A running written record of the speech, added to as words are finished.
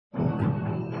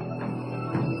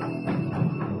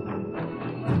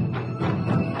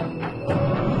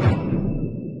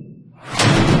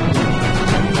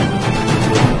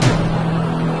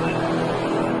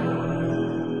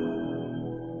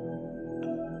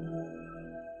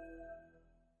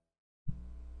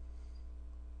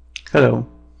Hello,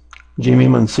 Jimmy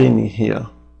Mancini here.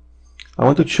 I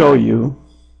want to show you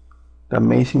the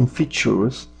amazing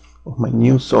features of my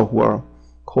new software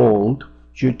called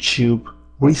YouTube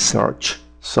Research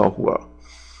software.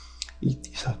 It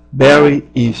is a very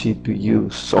easy to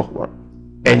use software.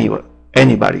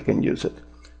 Anybody can use it.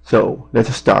 So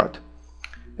let's start.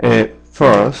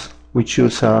 First, we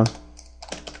choose a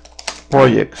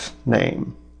project's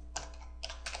name.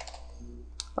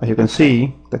 As you can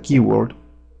see, the keyword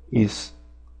is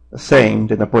the same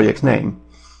than the project's name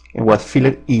and was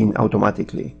filled in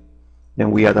automatically.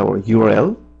 Then we add our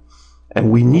URL,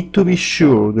 and we need to be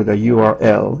sure that the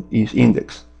URL is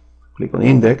indexed. Click on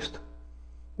indexed,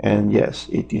 and yes,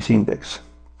 it is indexed.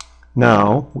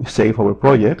 Now we save our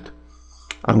project,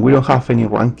 and we don't have any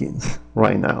rankings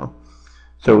right now.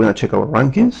 So we're going to check our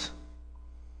rankings,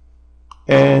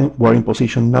 and we're in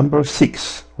position number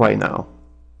 6 right now.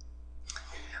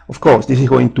 Of course, this is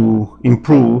going to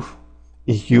improve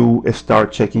if you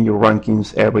start checking your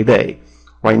rankings every day.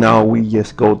 Right now, we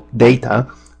just got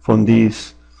data from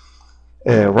this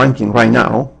ranking right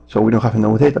now, so we don't have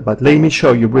enough data. But let me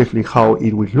show you briefly how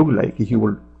it would look like if you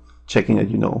were checking it,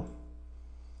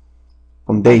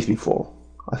 from days before,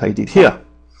 as I did here.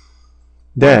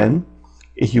 Then,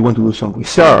 if you want to do some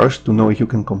research to know if you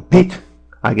can compete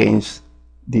against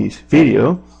this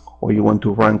video, or you want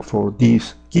to rank for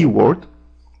this keyword,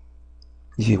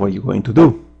 this is what you're going to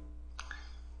do.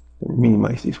 Let me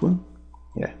minimize this one.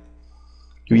 Yeah.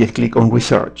 You just click on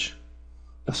research.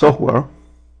 The software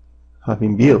has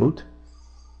been built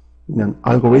in an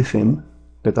algorithm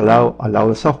that allow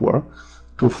the software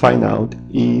to find out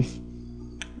if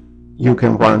you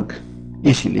can rank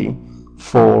easily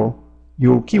for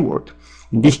your keyword.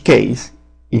 In this case,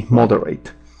 it's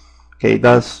moderate. Okay,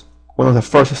 that's one of the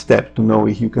first steps to know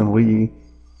if you can really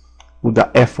put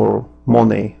the effort,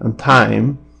 money, and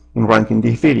time in ranking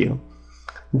this video.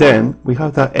 Then we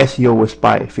have the SEO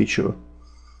spy feature,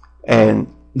 and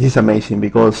this is amazing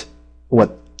because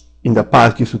what in the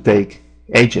past used to take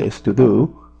ages to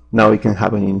do, now it can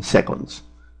happen in seconds.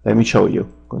 Let me show you.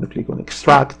 I'm going to click on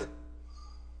extract.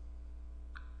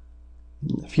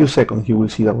 In a few seconds you will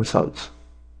see the results.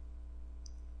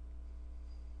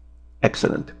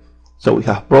 Excellent. So we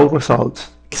have broad results,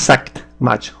 exact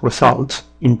match results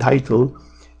in title,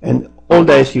 and all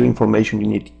the SEO information you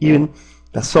need. Even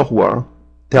the software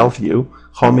tells you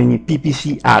how many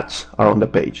PPC ads are on the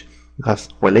page. It has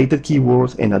related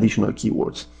keywords and additional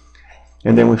keywords.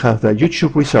 And then we have the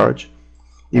YouTube research.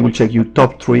 It will check your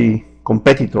top 3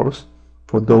 competitors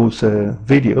for those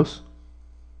videos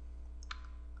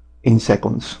in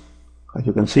seconds. As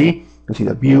you can see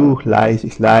the view, likes,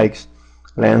 dislikes,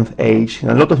 length, age,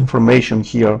 and a lot of information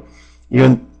here.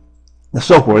 Even the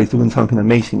software is doing something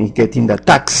amazing. It's getting the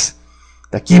tags,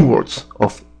 the keywords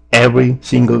of every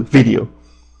single video.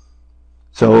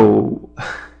 So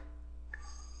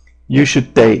you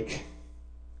should take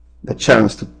the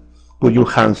chance to put your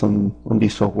hands on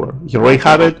this software. If you already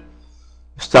have it,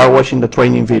 start watching the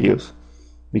training videos,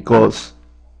 because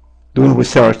doing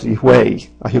research this way,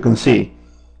 as you can see,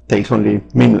 takes only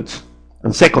minutes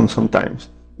and seconds sometimes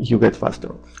if you get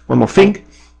faster. One more thing,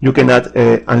 you can add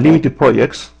unlimited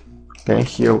projects. Okay,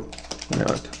 here we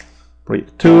add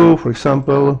project 2, for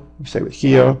example. We save it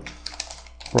here,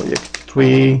 project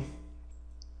 3,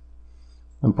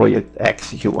 and project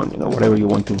X if you want, whatever you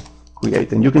want to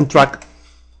create, and you can track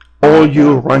all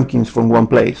your rankings from one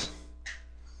place.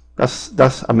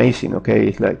 That's amazing. Okay,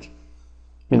 it's like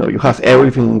you have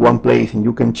everything in one place, and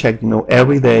you can check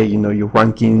every day your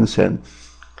rankings and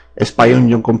spy on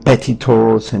your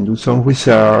competitors and do some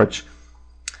research,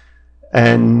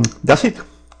 and that's it.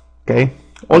 Okay,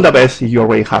 all the best if you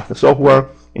already have the software,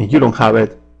 and if you don't have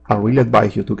it, I really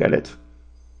advise you to get it.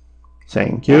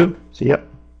 Thank you. See ya.